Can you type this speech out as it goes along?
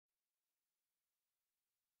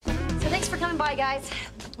for coming by, guys.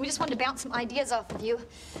 We just wanted to bounce some ideas off of you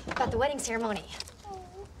about the wedding ceremony.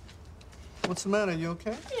 What's the matter? You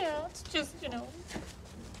okay? Yeah, it's just, you know.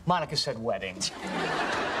 Monica said wedding. So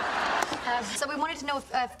we wanted to know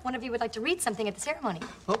if one of you would like to read something at the ceremony.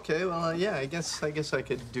 Okay, well, yeah, I guess I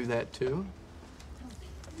could do that, too.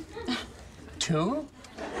 Two?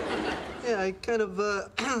 Yeah, I kind of,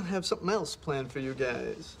 have something else planned for you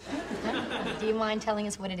guys. Do you mind telling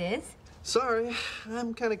us what it is? Sorry,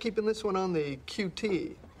 I'm kind of keeping this one on the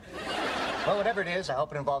QT. Well, whatever it is, I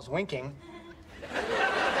hope it involves winking.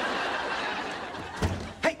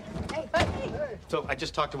 Hey! So I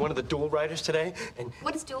just talked to one of the duel writers today, and...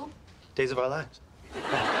 What is duel? Days of Our Lives.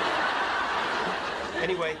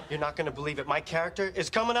 Anyway, you're not gonna believe it. My character is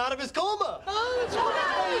coming out of his coma. Oh,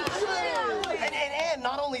 that's right. And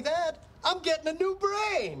not only that, I'm getting a new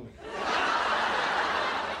brain.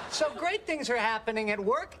 So great things are happening at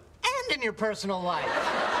work and in your personal life.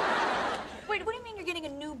 Wait, what do you mean you're getting a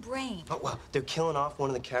new brain? Oh, well, they're killing off one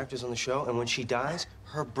of the characters on the show, and when she dies,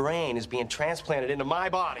 her brain is being transplanted into my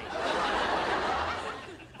body.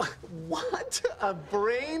 What? A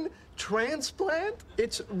brain transplant?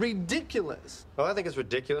 It's ridiculous. Well, I think it's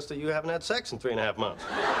ridiculous that you haven't had sex in 3.5 months.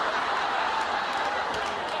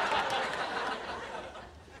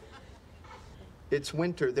 It's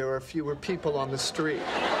winter. There are fewer people on the street.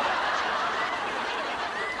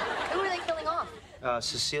 Who are they killing off?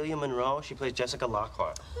 Cecilia Monroe, she plays Jessica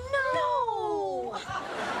Lockhart. No!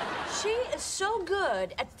 She is so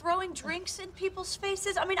good at throwing drinks in people's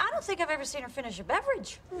faces. I mean, I don't think I've ever seen her finish a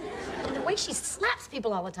beverage. And the way she slaps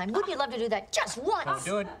people all the time. Wouldn't you love to do that just once?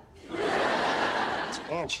 Don't do it.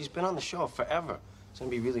 And she's been on the show forever. It's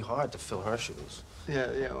gonna be really hard to fill her shoes.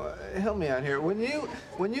 Yeah, help me out here. When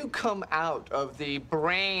you come out of the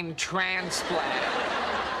brain transplant,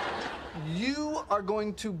 you are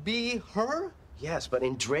going to be her? Yes, but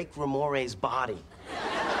in Drake Ramore's body.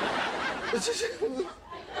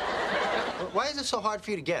 Why is it so hard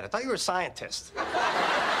for you to get? I thought you were a scientist.